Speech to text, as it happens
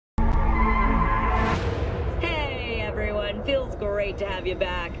everyone. Feels great to have you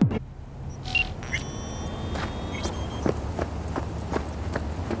back.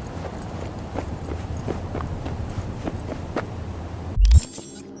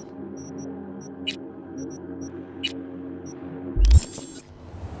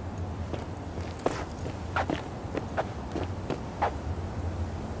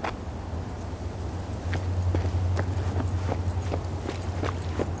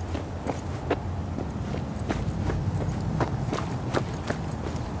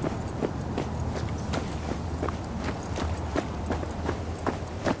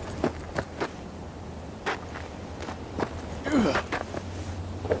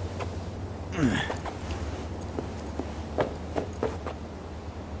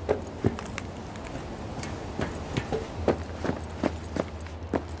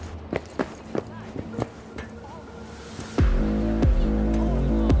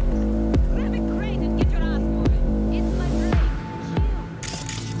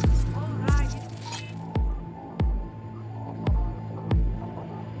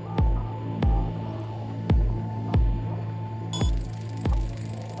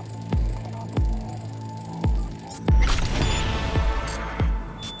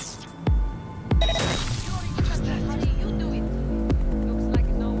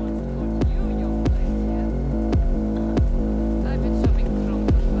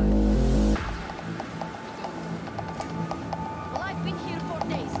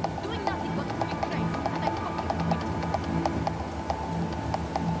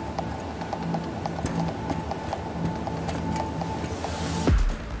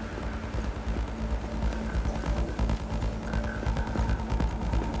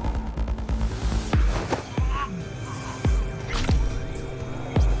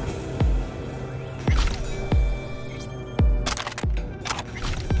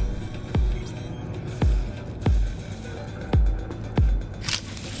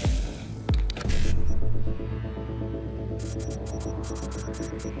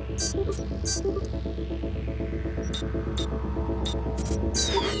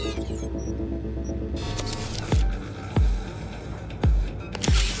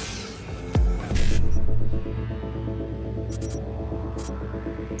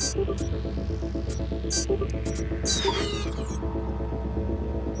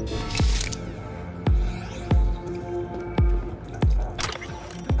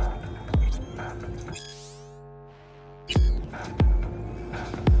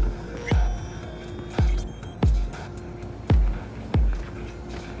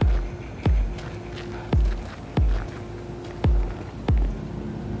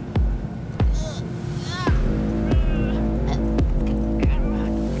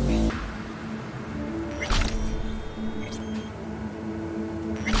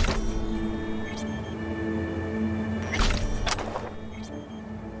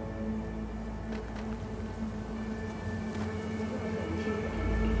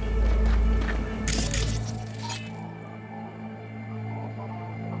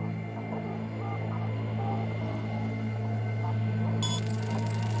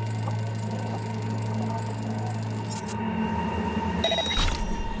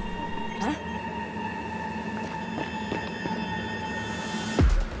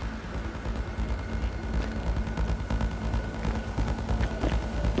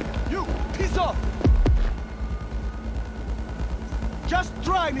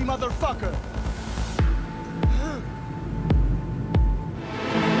 Try me, motherfucker!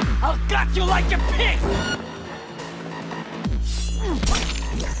 I'll gut you like a pig!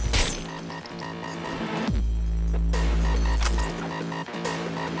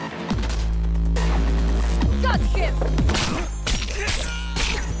 Got him!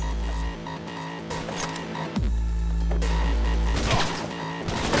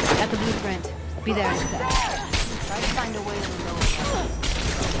 Got the blueprint. Be there in a sec. Try to find a way to the lower.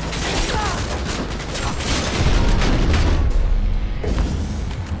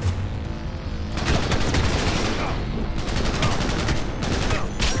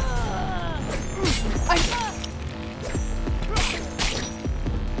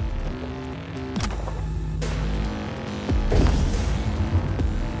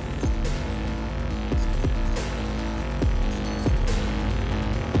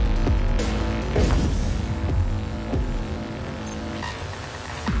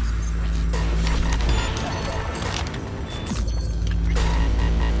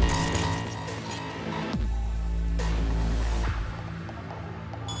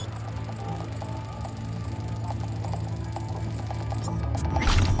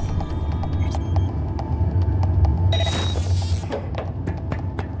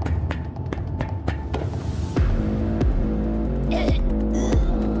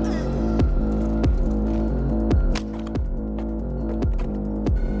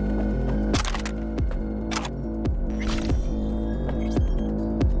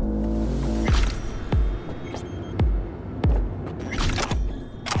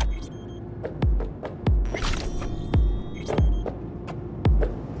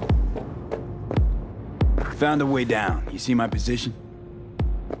 Found a way down. You see my position?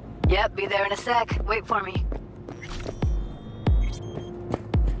 Yep, be there in a sec. Wait for me.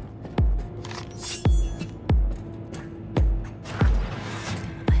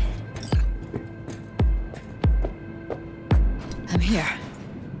 I'm here.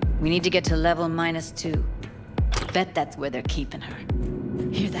 We need to get to level -2. Bet that's where they're keeping her.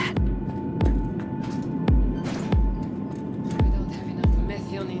 Hear that? We don't have enough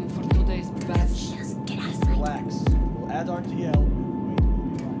methionine for today's batch. Relax. We'll add RTL.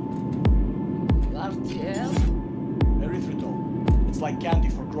 RTL? Erythritol. It's like candy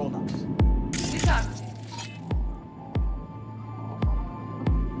for grown-ups. Guitar.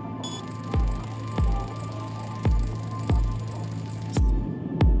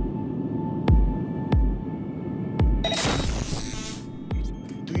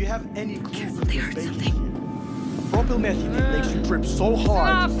 Do you have any clue Careful, who's they been heard baking something. here? Propylmethylene makes you trip so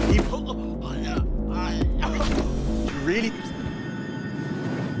hard. You really...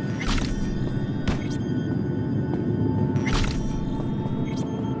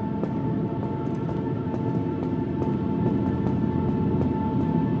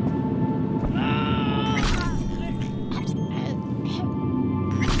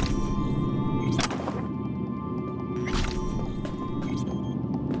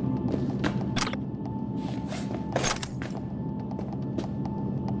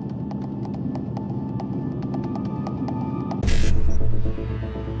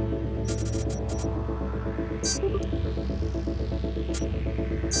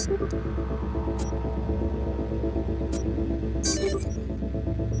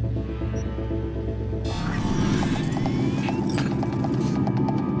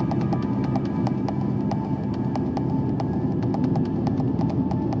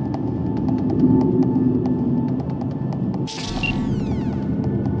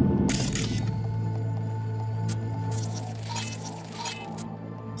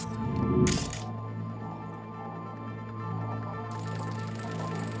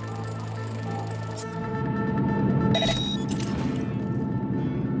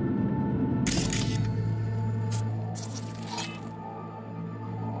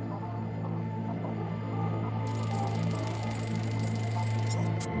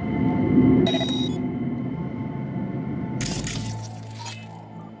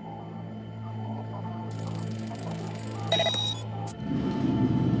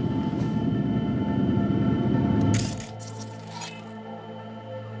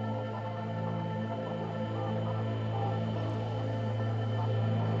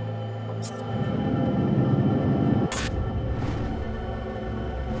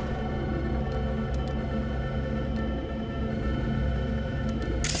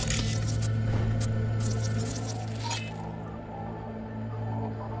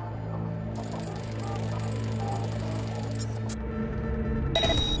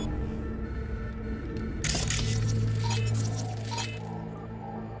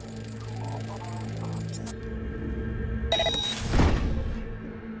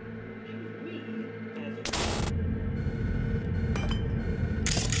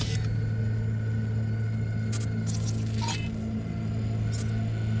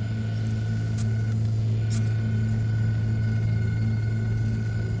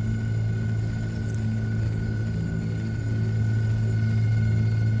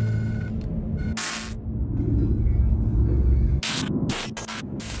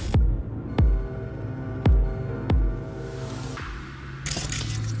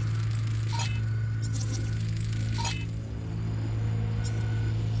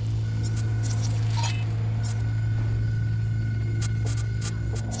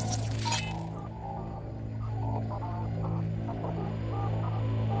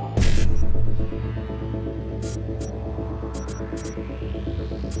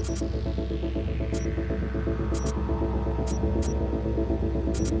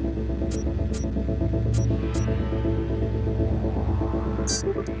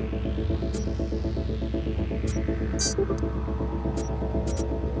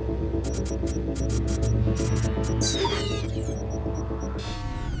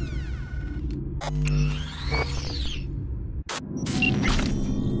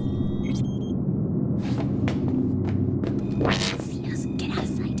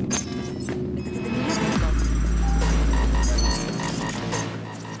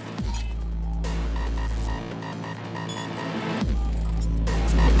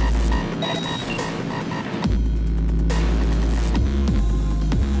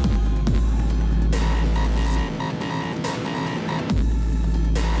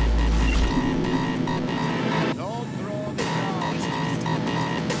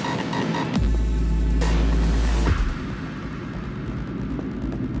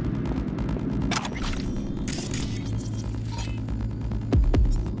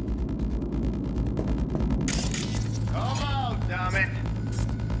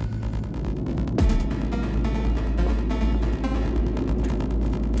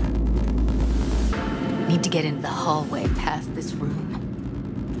 Need to get into the hallway past this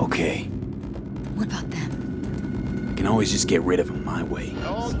room. Okay. What about them? I can always just get rid of them my way.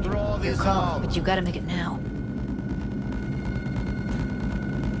 Don't throw this Call, out. but you gotta make it now.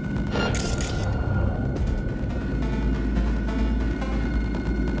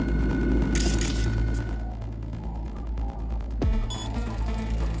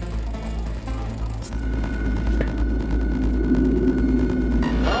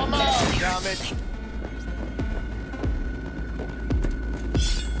 Come on, damn it.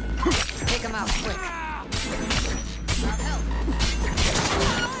 Take him out quick.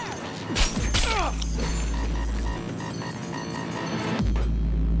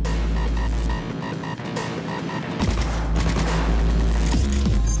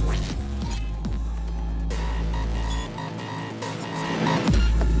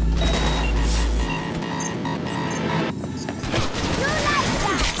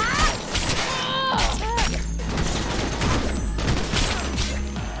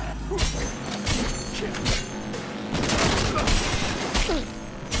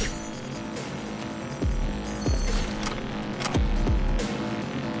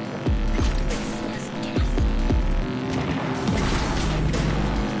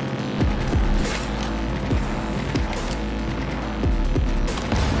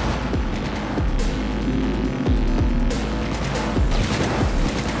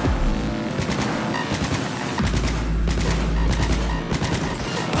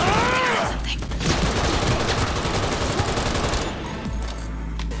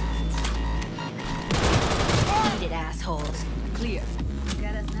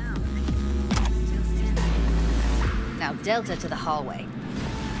 Delta to the hallway.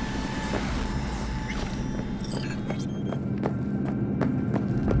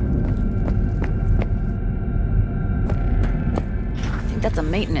 I think that's a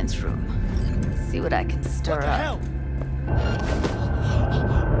maintenance room. See what I can stir What the up. hell?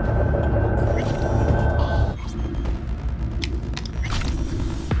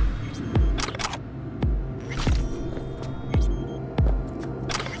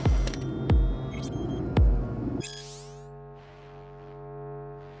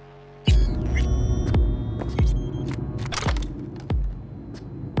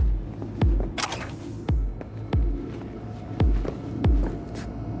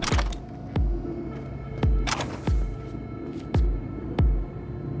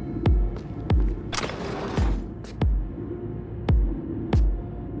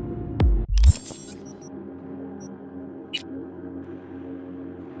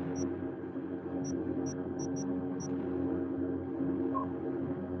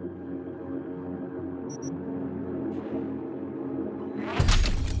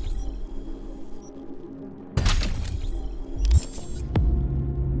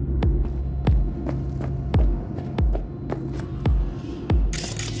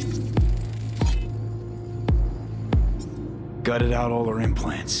 Gutted out all her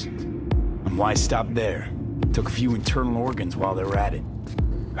implants. And why stop there? Took a few internal organs while they were at it.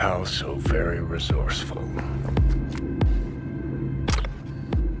 How so very resourceful.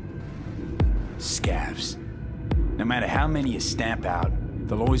 Scavs. No matter how many you stamp out,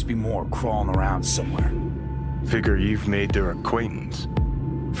 there'll always be more crawling around somewhere. Figure you've made their acquaintance.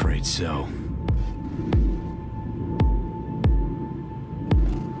 Afraid so.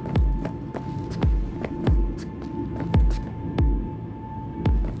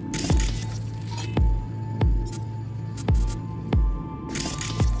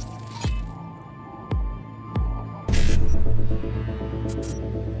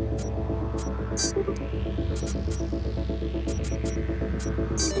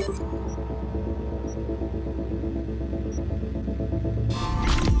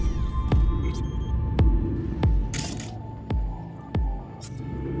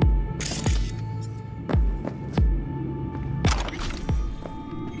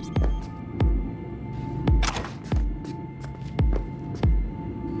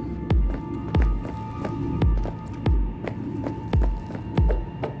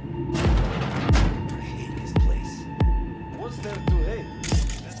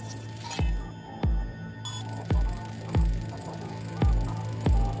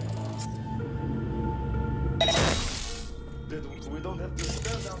 We don't have to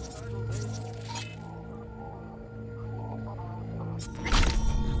stand outside all day.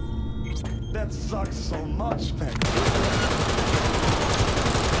 That sucks so much, man.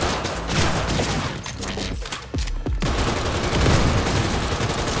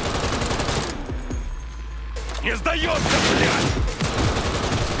 Не сдается, блядь!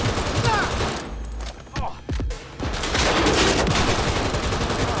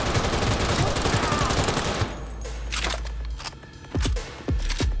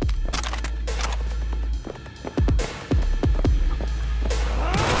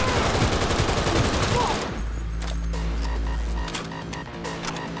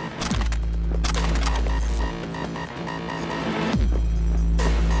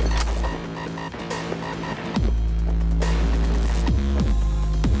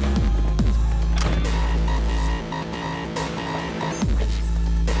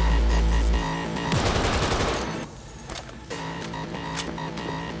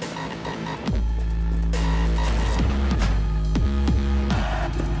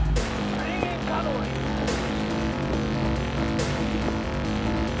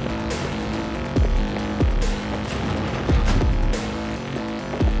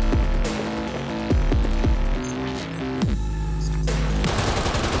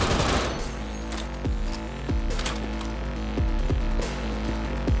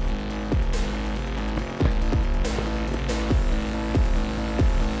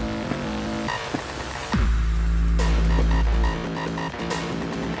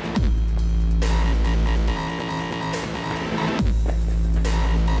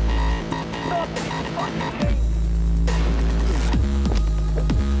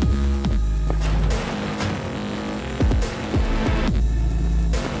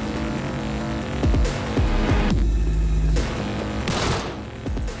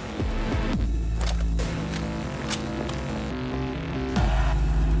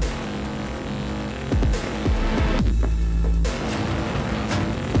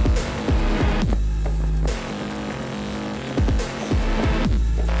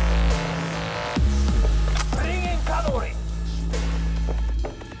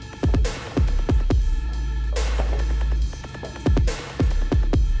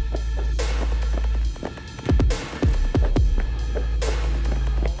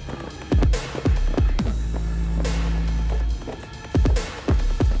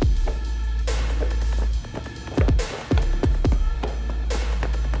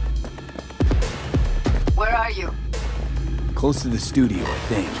 close to the studio, I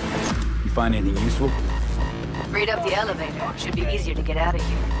think. You find anything useful? Read up the elevator. Should be easier to get out of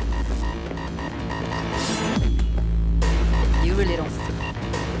here. You really don't...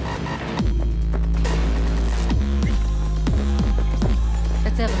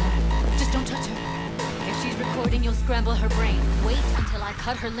 That's Evelyn. Just don't touch her. If she's recording, you'll scramble her brain. Wait until I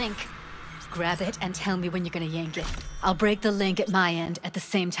cut her link. Grab it and tell me when you're gonna yank it. I'll break the link at my end at the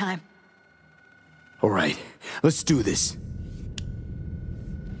same time. All right, let's do this.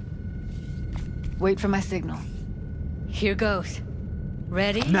 Wait for my signal. Here goes.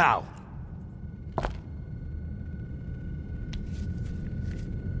 Ready? Now!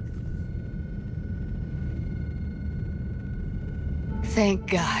 Thank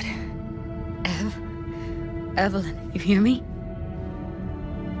God. Evelyn, you hear me?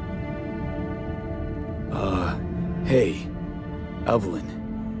 Hey,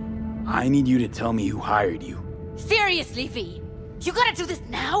 Evelyn. I need you to tell me who hired you. Seriously, V? You gotta do this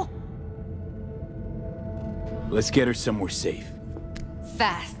now? Let's get her somewhere safe.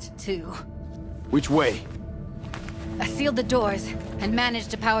 Fast, too. Which way? I sealed the doors and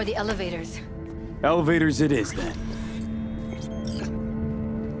managed to power the elevators. Elevators it is, then.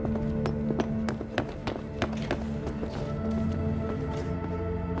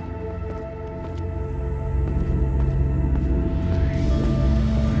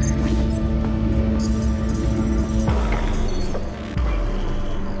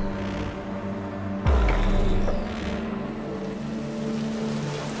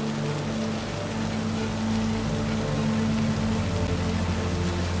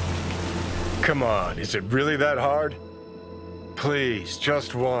 Come on, is it really that hard? Please,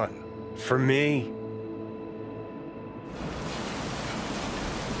 just one. For me?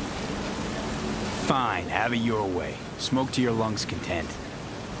 Fine, have it your way. Smoke to your lungs' content.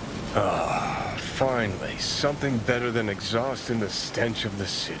 Finally, something better than exhaust in the stench of the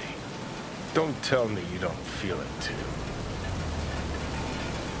city. Don't tell me you don't feel it too.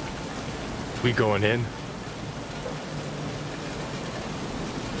 We going in?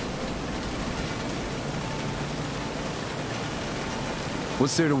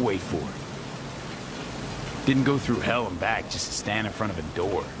 What's there to wait for? Didn't go through hell and back just to stand in front of a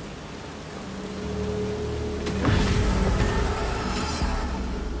door.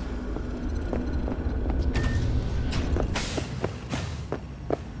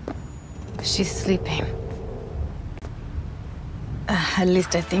 She's sleeping. At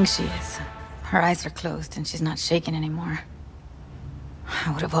least I think she is. Her eyes are closed and she's not shaking anymore.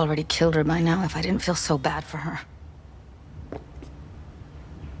 I would have already killed her by now if I didn't feel so bad for her.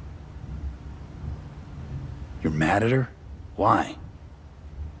 You're mad at her? Why?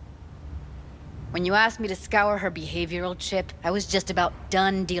 When you asked me to scour her behavioral chip, I was just about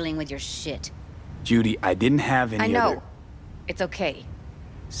done dealing with your shit. Judy, I didn't have any I know. other... It's okay.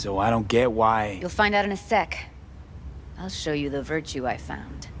 So I don't get why... You'll find out in a sec. I'll show you the virtue I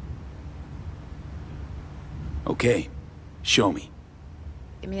found. Okay, show me.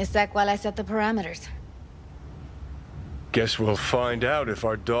 Give me a sec while I set the parameters. Guess we'll find out if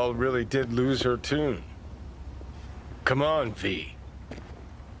our doll really did lose her tune. Come on, V.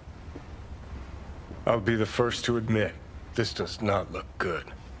 I'll be the first to admit, this does not look good.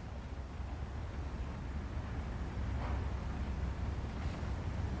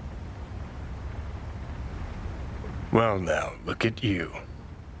 Well now, look at you.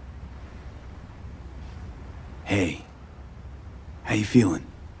 Hey, how you feeling?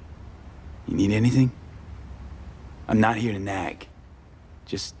 You need anything? I'm not here to nag.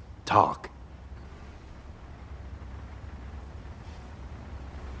 Just talk.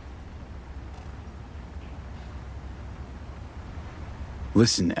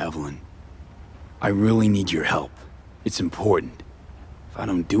 Listen, Evelyn. I really need your help. It's important. If I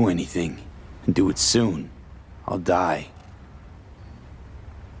don't do anything, and do it soon, I'll die.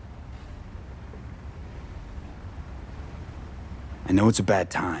 I know it's a bad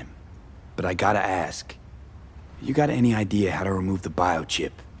time, but I gotta ask. You got any idea how to remove the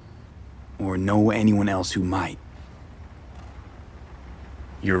biochip? Or know anyone else who might?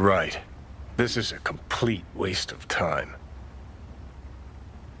 You're right. This is a complete waste of time.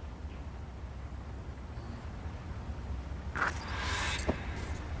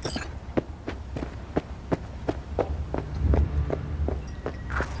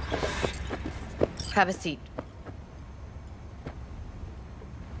 Have a seat.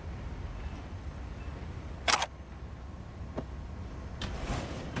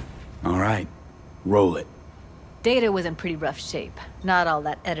 All right, roll it. Data was in pretty rough shape. Not all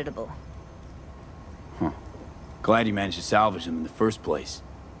that editable. Glad you managed to salvage them in the first place.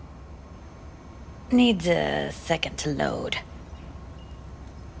 Needs a second to load.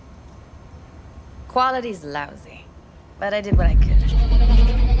 Quality's lousy, but I did what I could.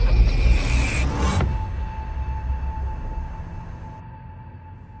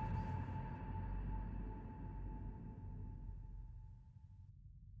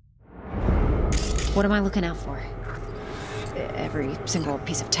 What am I looking out for? Every single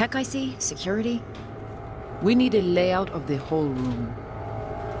piece of tech I see? Security? We need a layout of the whole room.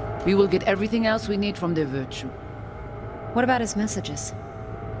 We will get everything else we need from the Virtue. What about his messages?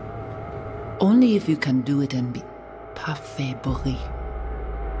 Only if you can do it and be parfait bourré.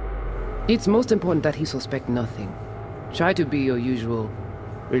 It's most important that he suspect nothing. Try to be your usual,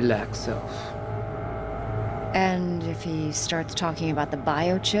 relaxed self. And if he starts talking about the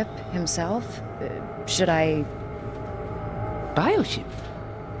biochip himself, should I... Biochip?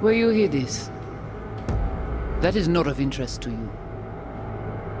 Where you hear this? That is not of interest to you.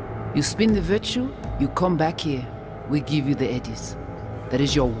 You spin the Virtue, you come back here, we give you the eddies. That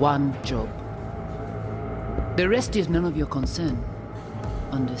is your one job. The rest is none of your concern.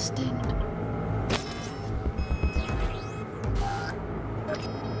 Understand?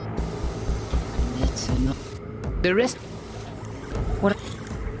 That's enough. The rest... What?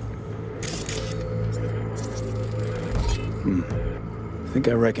 I think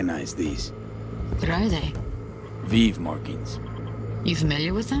I recognize these. What are they? Vive markings. You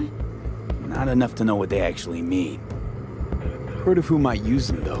familiar with them? Not enough to know what they actually mean. Heard of who might use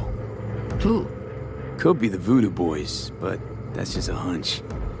them, though. Who? Could be the Voodoo Boys, but that's just a hunch.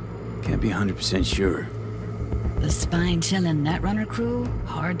 Can't be 100% sure. The spine-chilling Netrunner crew?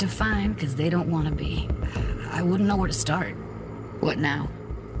 Hard to find, because they don't want to be. I wouldn't know where to start. What now?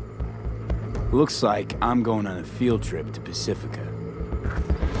 Looks like I'm going on a field trip to Pacifica.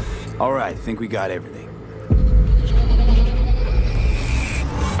 All right, think we got everything.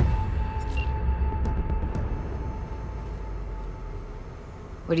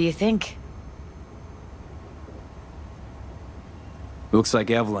 What do you think? Looks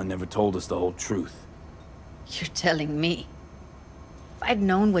like Evelyn never told us the whole truth. You're telling me? If I'd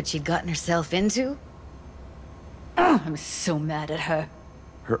known what she'd gotten herself into? I'm so mad at her.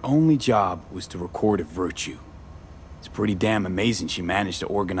 Her only job was to record a Virtue. It's pretty damn amazing she managed to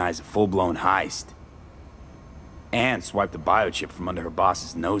organize a full-blown heist. And swipe the biochip from under her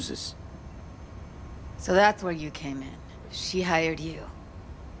boss's noses. So that's where you came in. She hired you.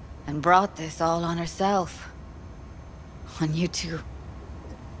 And brought this all on herself. On you too.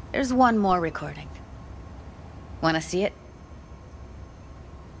 There's one more recording. Wanna see it?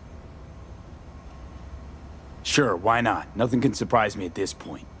 Sure, why not? Nothing can surprise me at this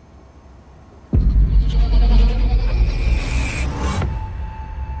point.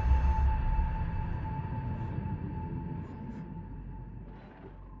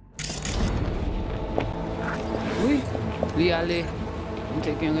 Oui, oui, allez.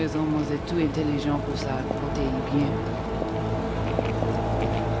 Quelqu'un raison, moi, c'est tout intelligent pour ça, porter bien.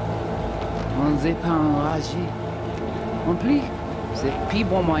 On n'est pas enragé. En plus, c'est plus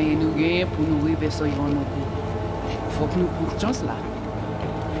bon moyen nous gagner pour nous arriver sur nos coups. Faut que nous prenions chance là.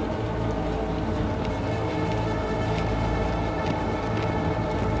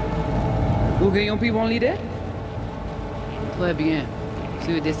 Vous gagnez plus bon l'idée? Très bien.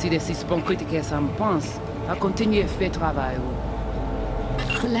 Si vous décidez si c'est bon critiquer ça me pense, à continuer à faire le travail.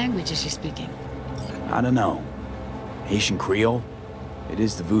 What language is she speaking? I don't know. Haitian Creole? It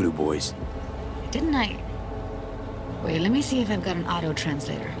is the Voodoo Boys. Didn't I? Wait, let me see if I've got an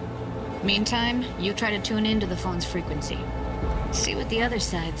auto-translator. Meantime, you try to tune into the phone's frequency. See what the other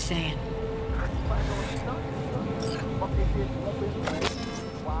side's saying.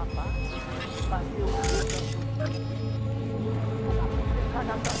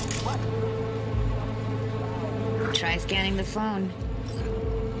 Try scanning the phone.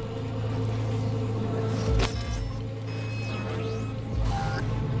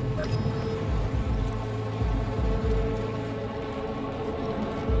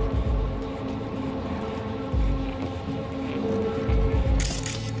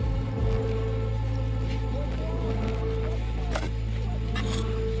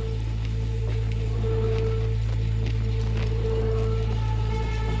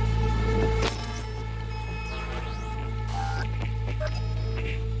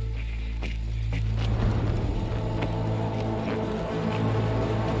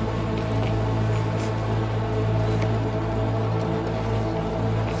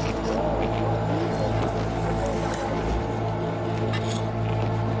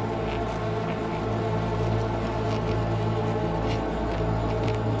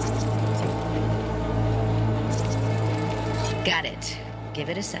 Got it. Give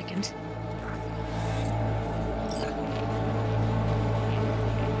it a second.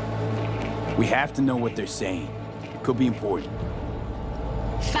 We have to know what they're saying. It could be important.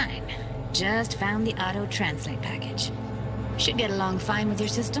 Fine. Just found the auto-translate package. Should get along fine with your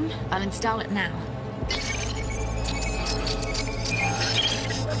system. I'll install it now.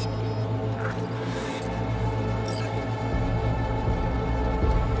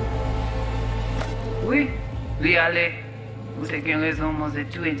 Oui, lui aller. Vous avez une raison, moi c'est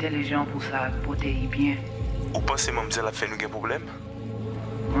tout intelligent pour ça, pour te y bien. Ou pensez mademoiselle a fait nous un problème?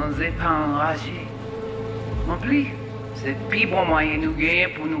 Moi c'est pas enragé. En plus, c'est le plus bon moyen de nous gagner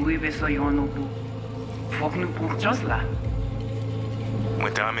pour nous arriver sur nos bouts. Faut que nous prenions chance là. Moi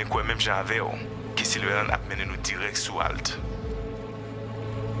t'ai ramé quoi même j'avais, qui si le a mené nous direct sous Alt.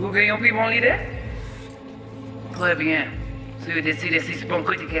 Vous gagnez plus bon l'idée? Très bien. Si vous décidez si c'est bon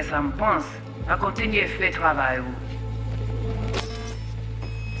côté que ça me pense, à continuer à faire le travail.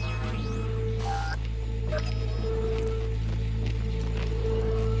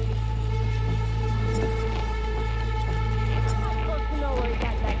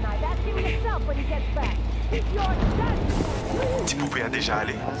 Petit poupée a déjà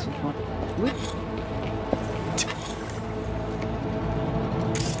allé. Oui.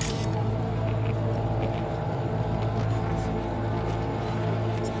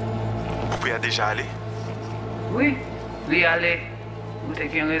 Poupée a déjà allé? Oui, lui aller. Vous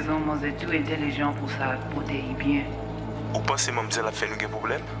avez une raison, moi c'est tout intelligent pour ça, pour te y bien. Ou pensez mademoiselle a fait nous un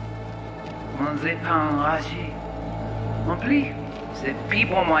problème? Moi c'est pas enragé. En plus, c'est le plus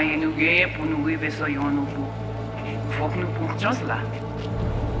bon moyen de nous gagner pour nous arriver sur nos bouts. Faut que nous prenions chance là.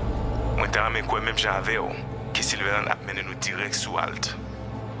 Moi t'ai ramé quoi même j'avais, qui si le a mené nous direct sous Alt.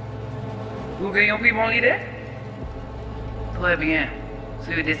 Vous gagnez plus bon l'idée? Très bien.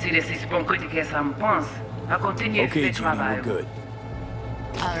 Si vous décidez si c'est bon côté que ça me pense, à continuer à faire Okay, le Judy, travail. we're good.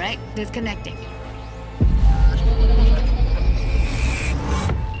 All right, disconnecting.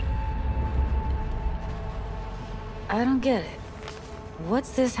 I don't get it.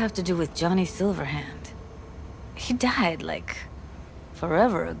 What's this have to do with Johnny Silverhand? He died, like,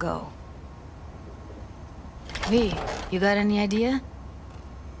 forever ago. V, you got any idea?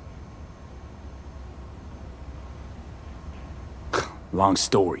 Long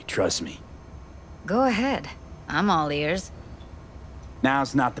story, trust me. Go ahead. I'm all ears.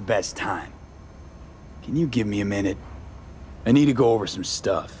 Now's not the best time. Can you give me a minute? I need to go over some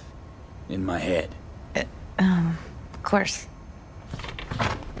stuff. In my head. Of course.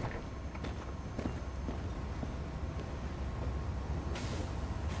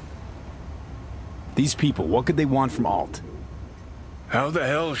 These people, what could they want from Alt? How the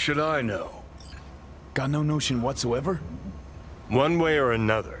hell should I know? Got no notion whatsoever? One way or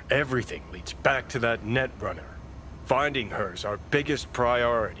another, everything leads back to that Netrunner. Finding her's our biggest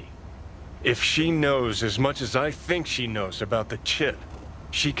priority. If she knows as much as I think she knows about the chip,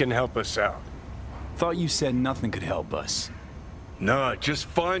 she can help us out. Thought you said nothing could help us. Nah, just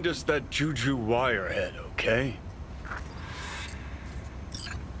find us that Juju wirehead, okay?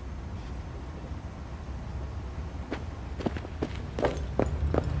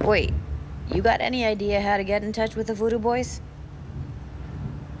 Wait, you got any idea how to get in touch with the Voodoo Boys?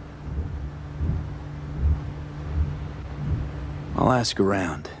 I'll ask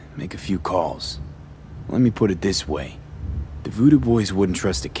around, make a few calls. Let me put it this way. The Voodoo Boys wouldn't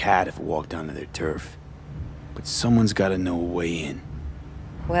trust a cat if it walked onto their turf. But someone's gotta know a way in.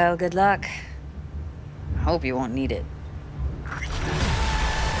 Well, good luck. Hope you won't need it.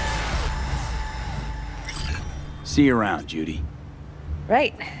 See you around, Judy.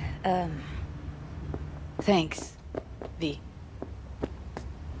 Right. Thanks, V.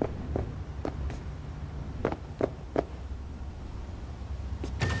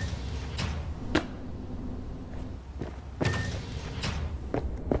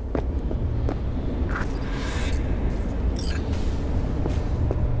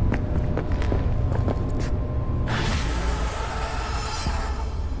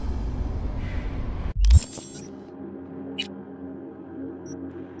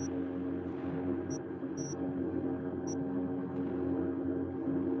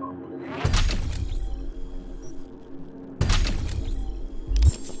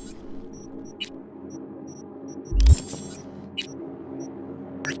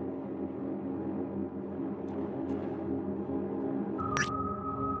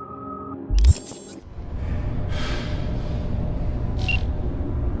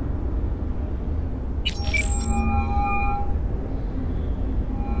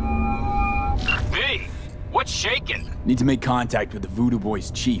 Need to make contact with the Voodoo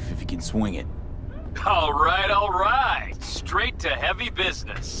Boys chief if he can swing it. All right. Straight to heavy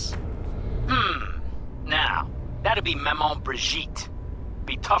business. Now, that'll be Maman Brigitte.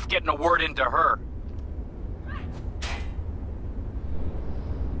 be tough getting a word into her.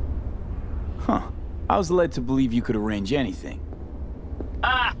 Huh. I was led to believe you could arrange anything.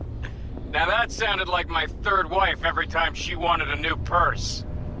 Ah! Now that sounded like my third wife every time she wanted a new purse.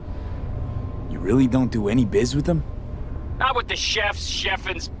 You really don't do any biz with them? Not with the chefs,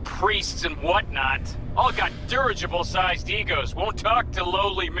 chefins, priests, and whatnot. All got dirigible-sized egos, won't talk to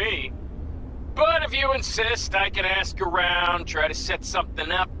lowly me. But if you insist, I can ask around, try to set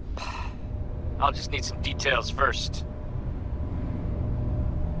something up. I'll just need some details first.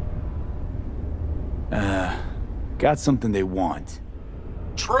 Got something they want.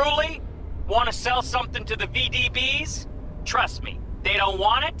 Truly? Want to sell something to the VDBs? Trust me, they don't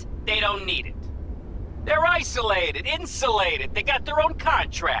want it, they don't need it. They're isolated, insulated, they got their own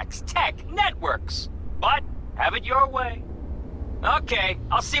contracts, tech, networks. But, have it your way. Okay,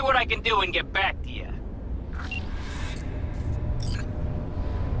 I'll see what I can do and get back to you.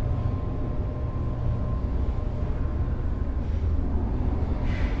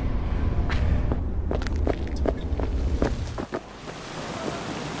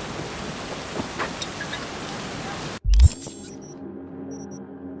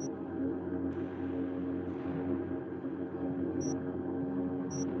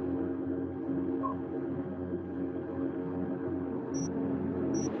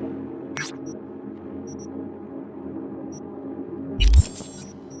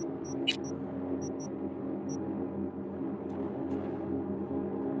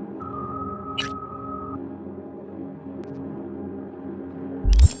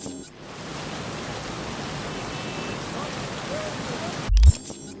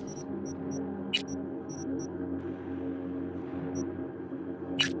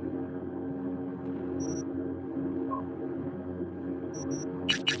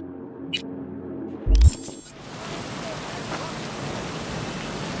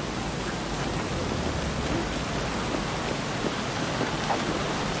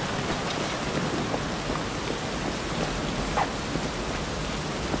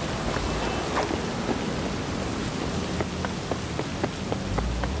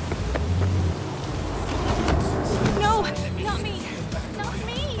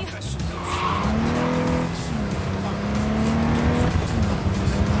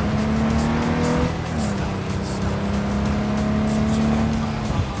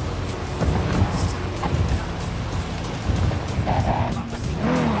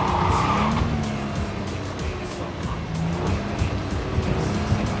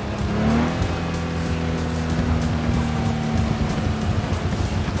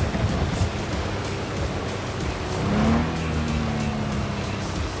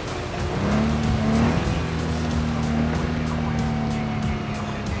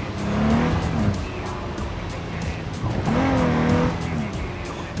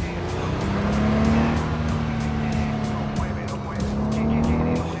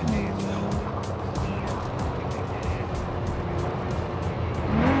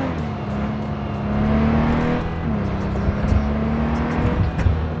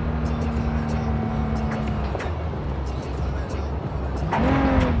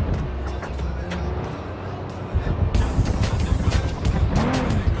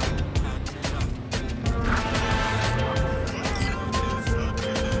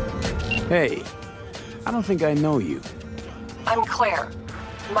 Hey, I don't think I know you. I'm Claire.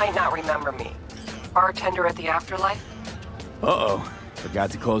 You might not remember me. Bartender at the Afterlife? Uh-oh. Forgot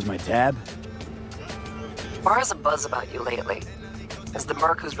to close my tab? Bar has a buzz about you lately. As the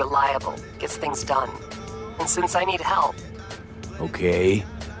merc who's reliable, gets things done. And since I need help... Okay.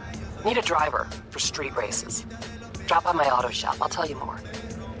 Need a driver for street races. Drop by my auto shop, I'll tell you more.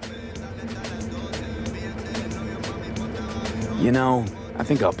 You know, I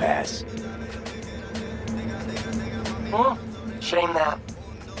think I'll pass. Shame that.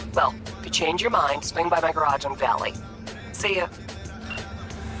 Well, if you change your mind, swing by my garage on Valley. See ya.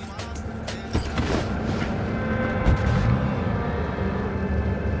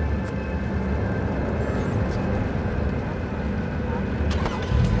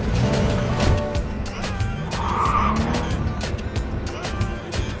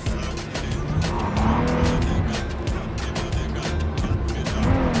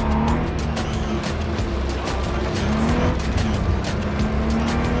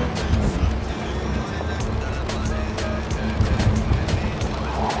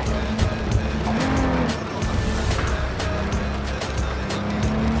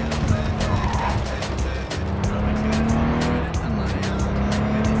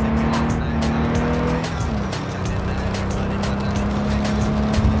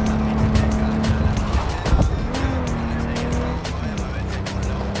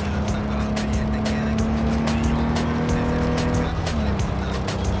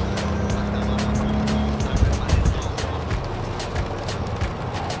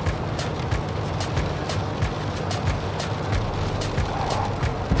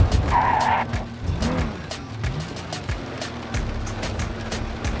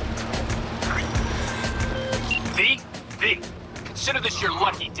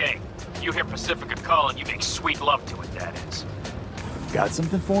 call and you make sweet love to it, that is. Got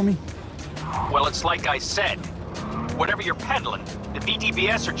something for me? Well, it's like I said. Whatever you're peddling, the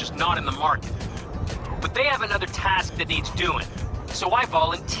VDBS are just not in the market. But they have another task that needs doing, so I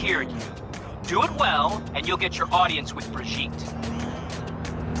volunteered you. Do it well, and you'll get your audience with Brigitte.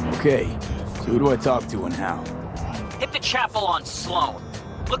 Okay, so who do I talk to and how? Hit the chapel on Sloan.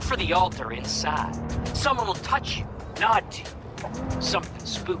 Look for the altar inside. Someone will touch you, nod to you. Something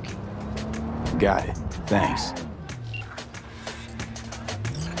spooky. Got it. Thanks.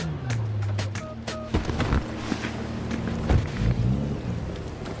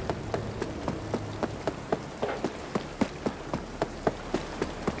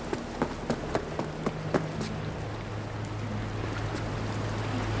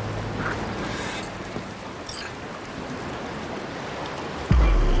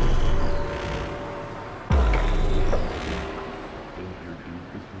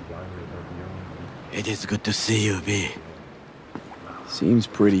 It is good to see you, V. Seems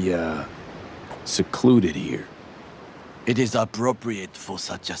pretty, secluded here. It is appropriate for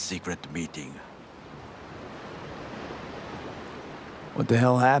such a secret meeting. What the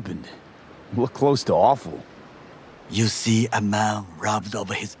hell happened? Look close to awful. You see a man robbed of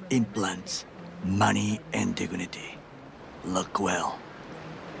his implants, money and dignity. Look well.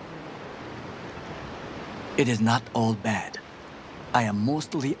 It is not all bad. I am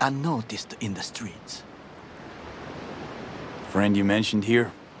mostly unnoticed in the streets. Friend you mentioned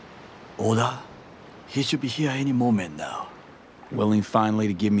here? Oda? He should be here any moment now. Willing finally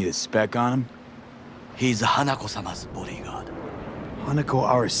to give me the spec on him? He's Hanako-sama's bodyguard. Hanako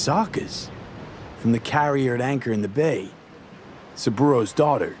Arasaka's? From the carrier at anchor in the bay. Saburo's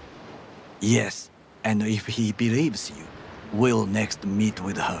daughter. Yes, and if he believes you, we'll next meet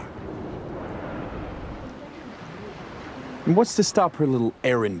with her. And what's to stop her little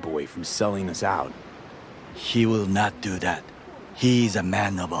errand boy from selling us out? He will not do that. He is a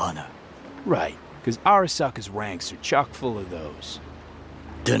man of honor. Right, because Arasaka's ranks are chock full of those.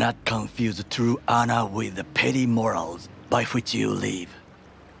 Do not confuse true honor with the petty morals by which you live.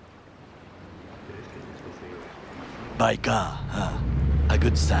 Baika, huh? A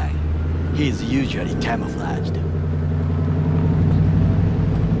good sign. He is usually camouflaged.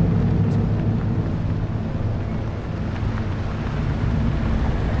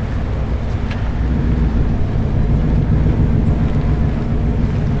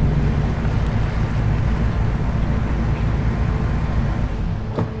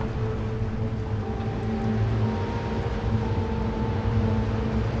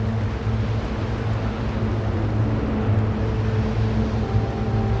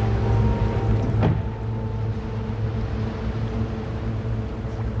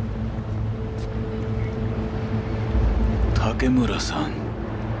 Takemura-san.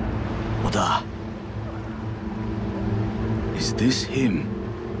 Oda. Is this him?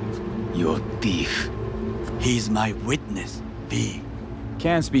 Your thief? He's my witness, V.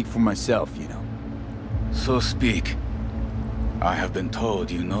 Can't speak for myself, you know. So speak. I have been told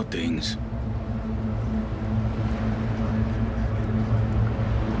you know things.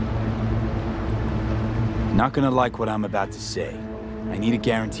 Not gonna like what I'm about to say. I need a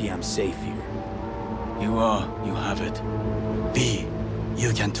guarantee I'm safe here. You are. You have it. V,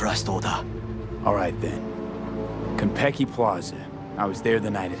 you can trust Oda. All right, then. Konpeki Plaza. I was there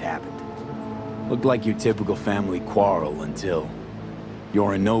the night it happened. Looked like your typical family quarrel until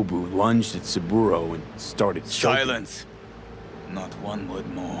Yorinobu lunged at Saburo and started choking. Silence! Not one word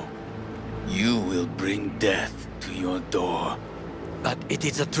more. You will bring death to your door. But it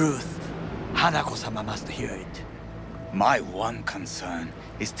is the truth. Hanako-sama must hear it. My one concern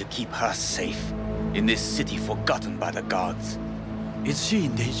is to keep her safe in this city forgotten by the gods. Is she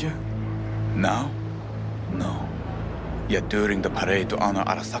in danger? Now? No. Yet during the parade to honor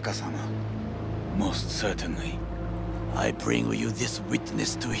Arasaka-sama, most certainly. I bring you this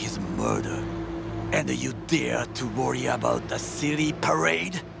witness to his murder, and you dare to worry about the silly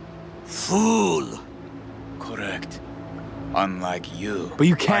parade? Fool! Correct. Unlike you. But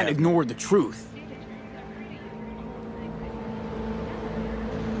you can't ignore the truth.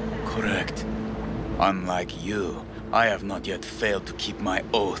 Correct. Unlike you, I have not yet failed to keep my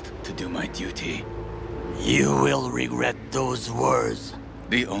oath to do my duty. You will regret those words.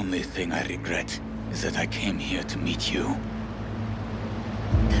 The only thing I regret is that I came here to meet you.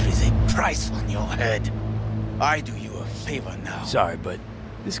 There is a price on your head. I do you a favor now. Sorry, but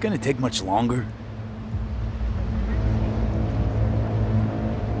this gonna take much longer?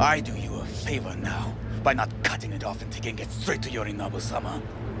 I do you a favor now by not cutting it off and taking it straight to Yorinobu-sama.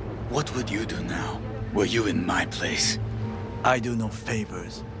 What would you do now, were you in my place? I do no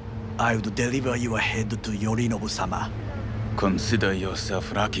favors. I would deliver your head to Yorinobu-sama. Consider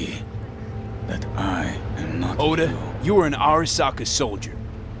yourself lucky that I am not Oda, you are an Arasaka soldier.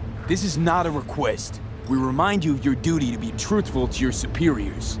 This is not a request. We remind you of your duty to be truthful to your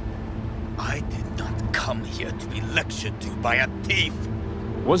superiors. I did not come here to be lectured to by a thief.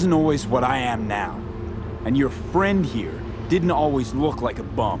 Wasn't always what I am now. And your friend here didn't always look like a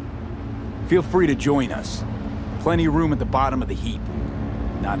bum. Feel free to join us. Plenty of room at the bottom of the heap.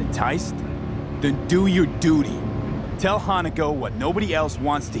 Not enticed? Then do your duty. Tell Hanako what nobody else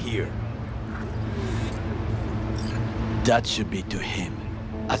wants to hear. That should be to him.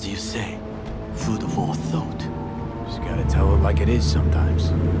 As you say, food for thought. Just gotta tell it like it is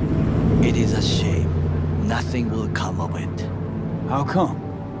sometimes. It is a shame. Nothing will come of it. How come?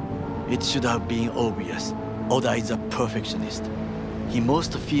 It should have been obvious. Oda is a perfectionist. He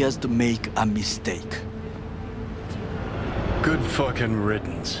most fears to make a mistake. Good fucking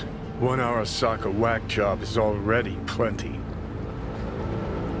riddance. One Arasaka whack job is already plenty.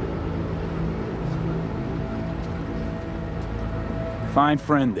 Fine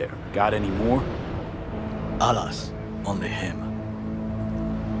friend there. Got any more? Alas, only him.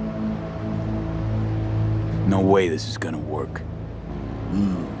 No way this is gonna work.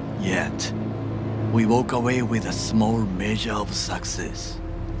 Yet. We walk away with a small measure of success.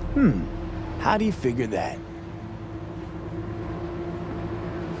 How do you figure that?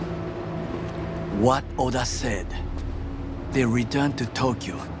 What Oda said. They returned to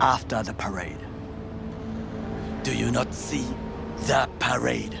Tokyo after the parade. Do you not see the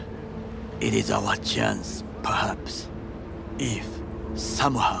parade? It is our chance, perhaps. If,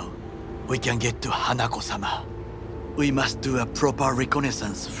 somehow, we can get to Hanako-sama. We must do a proper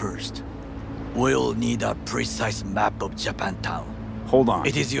reconnaissance first. We'll need a precise map of Japantown. Hold on.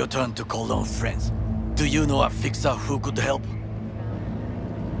 It is your turn to call on friends. Do you know a fixer who could help?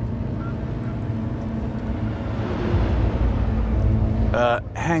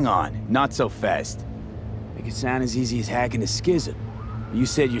 Hang on. Not so fast. Make it sound as easy as hacking a schism. You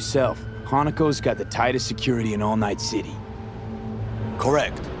said yourself, Hanako's got the tightest security in All Night City.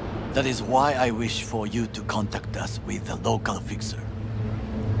 Correct. That is why I wish for you to contact us with the local fixer.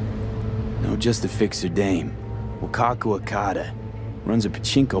 No, just a fixer dame. Wakaku Akata. Runs a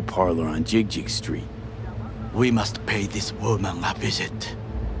pachinko parlor on Jig Street. We must pay this woman a visit.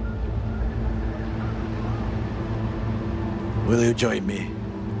 Will you join me?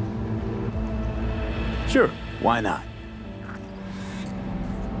 Sure, why not?